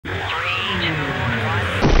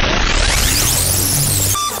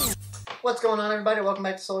What's going on, everybody? Welcome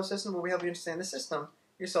back to Solar System, where we help you understand the system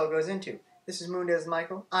your soul goes into. This is Moonday's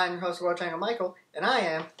Michael. I'm your host, World Triangle Michael, and I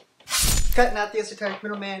am cutting out the esoteric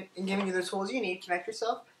middleman and giving you the tools you need to connect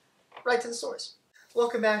yourself right to the source.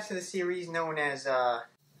 Welcome back to the series known as, I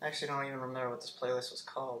actually don't even remember what this playlist was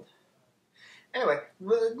called. Anyway,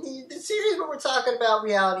 the series where we're talking about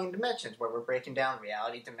reality and dimensions, where we're breaking down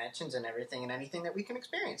reality, dimensions, and everything and anything that we can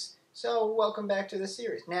experience. So, welcome back to the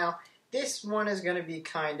series. Now, this one is going to be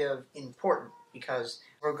kind of important because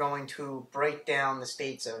we're going to break down the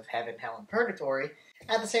states of heaven, hell, and purgatory,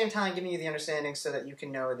 at the same time giving you the understanding so that you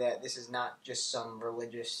can know that this is not just some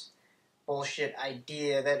religious bullshit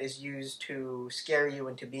idea that is used to scare you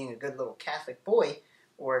into being a good little Catholic boy,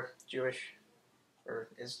 or Jewish, or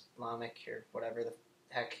Islamic, or whatever the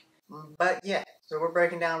heck. But yeah, so we're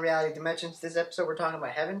breaking down reality dimensions. This episode we're talking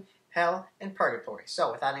about heaven, hell, and purgatory.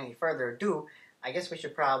 So without any further ado, I guess we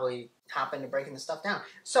should probably hop into breaking this stuff down.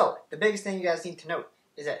 So, the biggest thing you guys need to note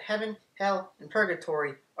is that heaven, hell, and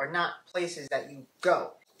purgatory are not places that you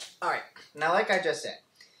go. Alright, now like I just said,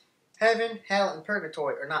 heaven, hell, and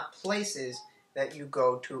purgatory are not places that you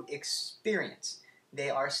go to experience. They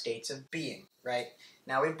are states of being, right?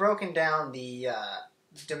 Now, we've broken down the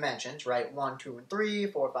dimensions, right? 1, 2, and 3,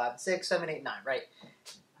 4, 5, 6, 7, 8, 9, right?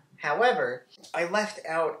 However, I left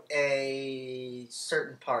out a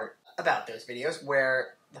certain part about those videos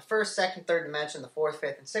where the first, second, third dimension, the fourth,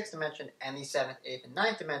 fifth, and sixth dimension, and the seventh, eighth, and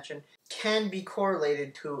ninth dimension can be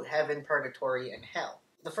correlated to heaven, purgatory, and hell.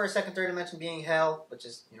 The first, second, third dimension being hell, which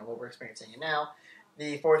is what we're experiencing now.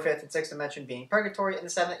 The fourth, fifth, and sixth dimension being purgatory, and the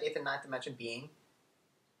seventh, eighth, and ninth dimension being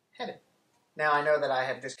heaven. Now, I know that I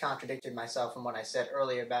have just contradicted myself from what I said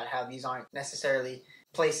earlier about how these aren't necessarily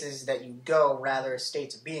places that you go, rather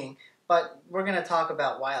states of being, but we're going to talk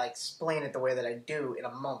about why I explain it the way that I do in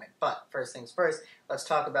a moment. But first things first, let's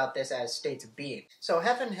talk about this as states of being. So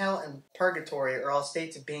heaven, hell, and purgatory are all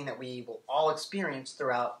states of being that we will all experience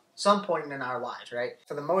throughout some point in our lives, right?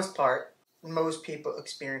 For the most part, most people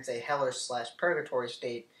experience a hellish/purgatory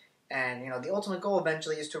state. And, the ultimate goal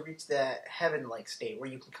eventually is to reach that heaven-like state where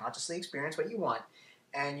you can consciously experience what you want.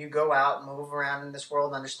 And you go out, move around in this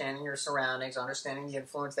world, understanding your surroundings, understanding the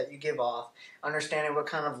influence that you give off, understanding what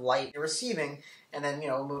kind of light you're receiving, and then,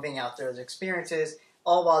 moving out through those experiences.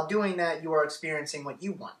 All while doing that, you are experiencing what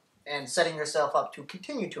you want and setting yourself up to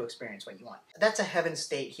continue to experience what you want. That's a heaven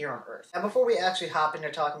state here on Earth. Now, before we actually hop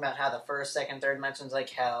into talking about how the first, second, third dimensions like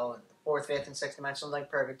hell, and the fourth, fifth, and sixth dimensions like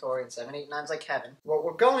purgatory, and 7, 8, 9's like heaven, what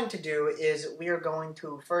we're going to do is we are going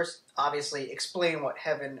to first, obviously, explain what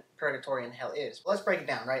heaven, purgatory, and hell is. Let's break it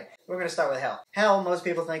down, right? We're going to start with hell. Hell, most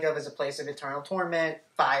people think of as a place of eternal torment,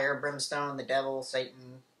 fire, brimstone, the devil,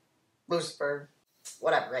 Satan, Lucifer,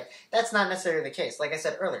 whatever, right? That's not necessarily the case. Like I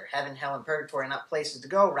said earlier, heaven, hell, and purgatory are not places to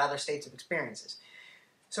go, rather states of experiences.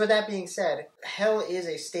 So with that being said, hell is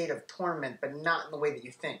a state of torment, but not in the way that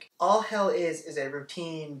you think. All hell is a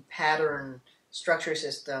routine, pattern, structure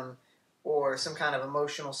system, or some kind of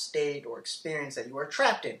emotional state or experience that you are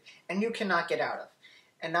trapped in, and you cannot get out of.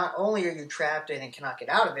 And not only are you trapped in and cannot get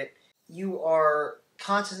out of it, you are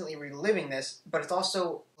constantly reliving this, but it's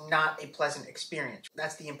also not a pleasant experience.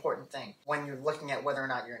 That's the important thing when you're looking at whether or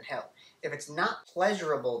not you're in hell. If it's not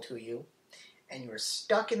pleasurable to you, and you're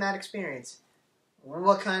stuck in that experience,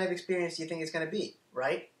 what kind of experience do you think it's going to be,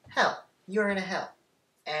 right? Hell. You're in a hell.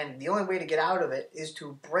 And the only way to get out of it is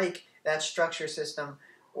to break that structure system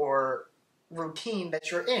or routine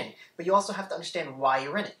that you're in. But you also have to understand why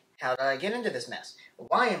you're in it. How did I get into this mess?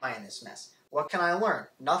 Why am I in this mess? What can I learn?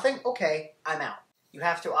 Nothing? Okay, I'm out. You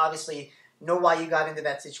have to obviously know why you got into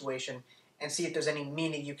that situation and see if there's any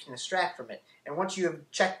meaning you can extract from it. And once you have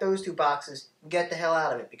checked those two boxes, get the hell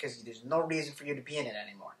out of it because there's no reason for you to be in it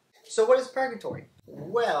anymore. So what is purgatory?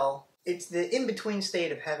 Well, it's the in-between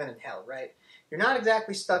state of heaven and hell, right? You're not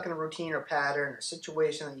exactly stuck in a routine or pattern or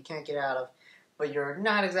situation that you can't get out of, but you're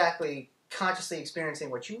not exactly consciously experiencing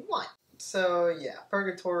what you want. So yeah,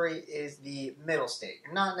 purgatory is the middle state.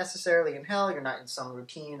 You're not necessarily in hell, you're not in some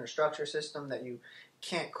routine or structure system that you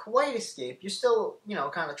can't quite escape. You're still,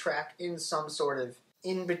 kind of trapped in some sort of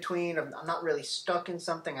in-between. I'm not really stuck in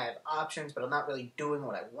something, I have options, but I'm not really doing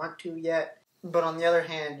what I want to yet. But on the other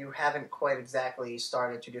hand, you haven't quite exactly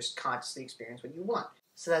started to just consciously experience what you want.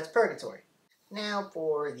 So that's purgatory. Now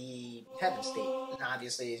for the heaven state. And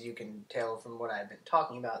obviously, as you can tell from what I've been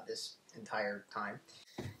talking about this entire time,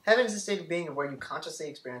 heaven is a state of being where you consciously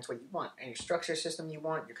experience what you want. Any structure system you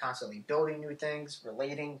want, you're constantly building new things,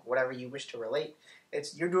 relating, whatever you wish to relate.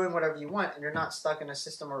 You're doing whatever you want, and you're not stuck in a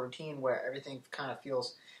system or routine where everything kind of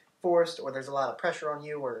feels forced, or there's a lot of pressure on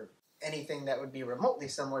you, or anything that would be remotely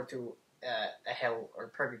similar to a hell or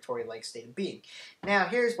purgatory-like state of being. Now,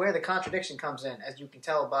 here's where the contradiction comes in, as you can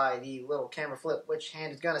tell by the little camera flip. Which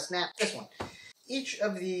hand is going to snap? This one. Each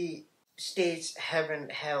of the states, heaven,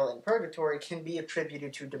 hell, and purgatory, can be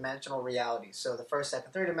attributed to dimensional realities. So the first,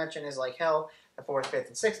 second, third dimension is like hell, the fourth, fifth,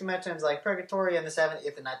 and sixth dimension is like purgatory, and the seventh,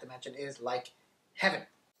 eighth, and ninth dimension is like heaven.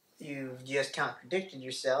 You've just contradicted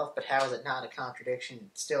yourself, but how is it not a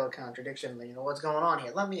contradiction? It's still a contradiction. You know, what's going on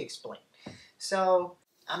here? Let me explain. So,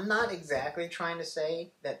 I'm not exactly trying to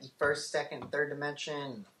say that the first, second, and third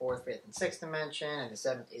dimension, the fourth, fifth, and sixth dimension, and the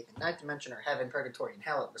seventh, eighth, and ninth dimension are heaven, purgatory, and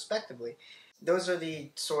hell, respectively. Those are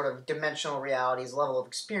the sort of dimensional realities, level of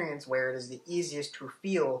experience, where it is the easiest to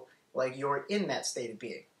feel like you're in that state of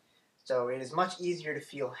being. So it is much easier to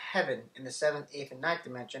feel heaven in the seventh, eighth, and ninth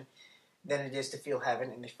dimension than it is to feel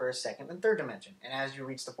heaven in the first, second, and third dimension. And as you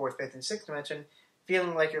reach the fourth, fifth, and sixth dimension,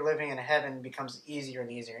 feeling like you're living in a heaven becomes easier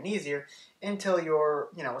and easier and easier until you're,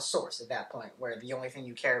 a source at that point, where the only thing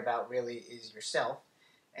you care about really is yourself,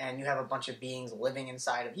 and you have a bunch of beings living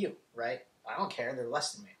inside of you, right? I don't care, they're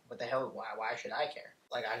less than me. What the hell, why should I care?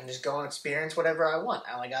 Like, I can just go and experience whatever I want.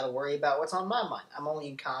 I only gotta worry about what's on my mind. I'm only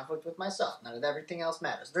in conflict with myself. None of everything else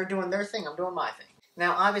matters. They're doing their thing, I'm doing my thing.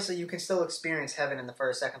 Now, obviously, you can still experience heaven in the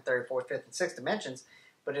first, second, third, fourth, fifth, and sixth dimensions,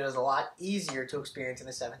 but it is a lot easier to experience in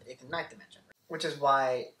the seventh, eighth, and ninth dimension. Which is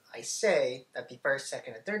why I say that the first,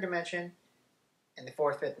 second, and third dimension, and the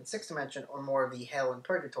fourth, fifth, and sixth dimension are more of the hell and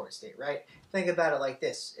purgatory state, right? Think about it like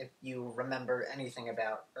this, if you remember anything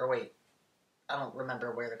about, or wait, I don't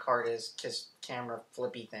remember where the card is, just camera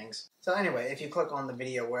flippy things. So anyway, if you click on the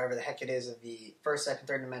video, wherever the heck it is of the first, second,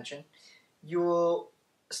 third dimension, you will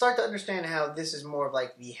start to understand how this is more of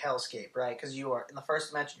like the hellscape, right? Because you are, in the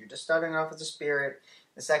first dimension, you're just starting off as a spirit.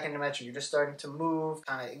 The second dimension, you're just starting to move,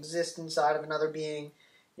 kind of exist inside of another being.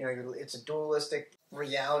 It's a dualistic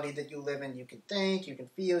reality that you live in. You can think, you can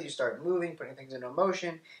feel, you start moving, putting things into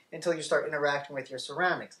motion, until you start interacting with your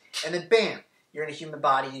surroundings. And then bam, you're in a human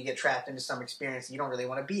body, and you get trapped into some experience that you don't really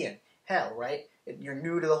want to be in. Hell, right? You're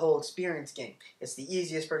new to the whole experience game. It's the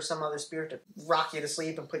easiest for some other spirit to rock you to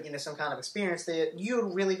sleep and put you into some kind of experience that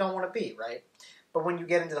you really don't want to be, right? But when you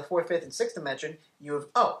get into the fourth, fifth, and sixth dimension, you have,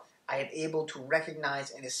 I am able to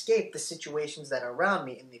recognize and escape the situations that are around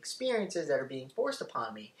me and the experiences that are being forced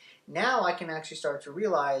upon me. Now I can actually start to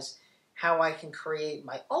realize how I can create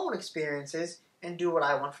my own experiences and do what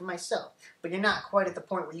I want for myself. But you're not quite at the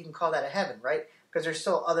point where you can call that a heaven, right? Because there's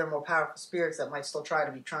still other more powerful spirits that might still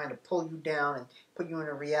trying to pull you down and put you in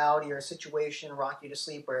a reality or a situation, rock you to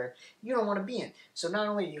sleep where you don't want to be in. So not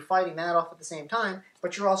only are you fighting that off at the same time,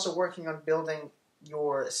 but you're also working on building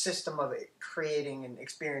your system of creating and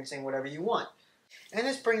experiencing whatever you want. And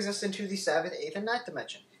this brings us into the seventh, eighth, and ninth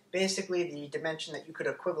dimension. Basically, the dimension that you could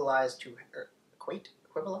equivalize to, equate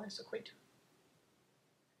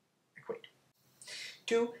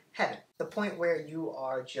to heaven. The point where you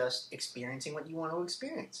are just experiencing what you want to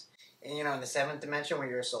experience. And in the seventh dimension, where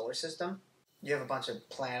you're a solar system, you have a bunch of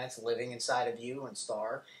planets living inside of you and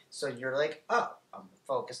star. So you're like, I'm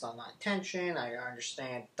focused on my attention. I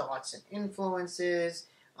understand thoughts and influences.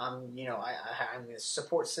 I'm a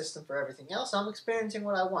support system for everything else. I'm experiencing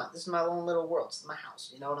what I want. This is my own little world. This is my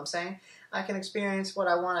house. You know what I'm saying? I can experience what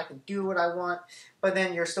I want. I can do what I want. But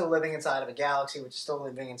then you're still living inside of a galaxy, which is still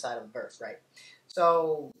living inside of a Earth, right?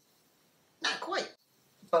 So, not quite.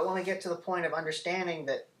 But when we get to the point of understanding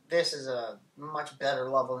that this is a much better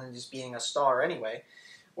level than just being a star anyway,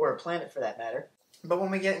 or a planet for that matter. But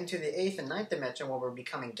when we get into the eighth and ninth dimension, where we're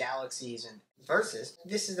becoming galaxies and verses,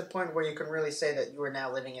 this is the point where you can really say that you are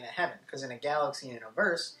now living in a heaven. Because in a galaxy and in a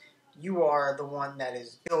verse, you are the one that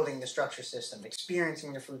is building the structure system,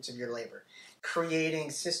 experiencing the fruits of your labor,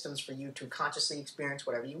 creating systems for you to consciously experience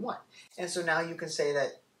whatever you want. And so now you can say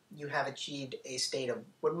that you have achieved a state of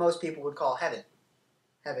what most people would call heaven.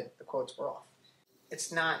 Heaven, the quotes were off.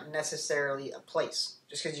 It's not necessarily a place.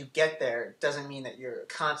 Just because you get there doesn't mean that you're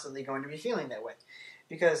constantly going to be feeling that way.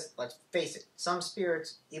 Because, let's face it, some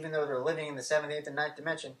spirits, even though they're living in the 7th, 8th, and 9th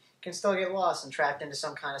dimension, can still get lost and trapped into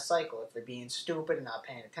some kind of cycle. If they're being stupid and not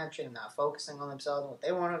paying attention and not focusing on themselves and what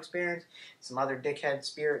they want to experience, some other dickhead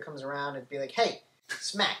spirit comes around and be like, hey,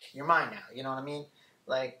 smack, you're mine now. You know what I mean?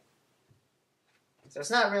 So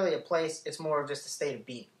it's not really a place, it's more of just a state of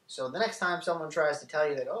being. So the next time someone tries to tell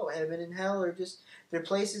you that, oh, heaven and hell are just, they're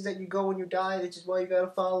places that you go when you die, that's just why you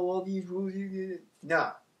gotta follow all these rules.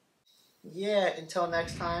 No. Yeah, until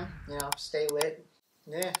next time, stay lit.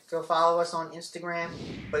 Yeah, go follow us on Instagram,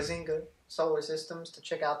 Bazinga Solar Systems, to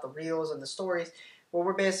check out the reels and the stories, where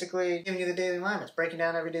we're basically giving you the daily alignments, breaking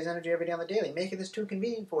down every day's energy every day on the daily, making this too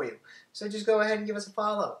convenient for you. So just go ahead and give us a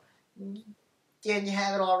follow. Yeah, and you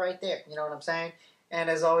have it all right there, you know what I'm saying? And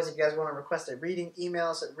as always, if you guys want to request a reading, email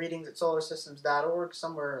us at readings@solarsystems.org,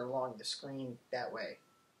 somewhere along the screen that way.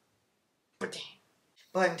 But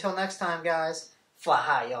until next time, guys, fly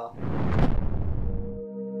high, y'all.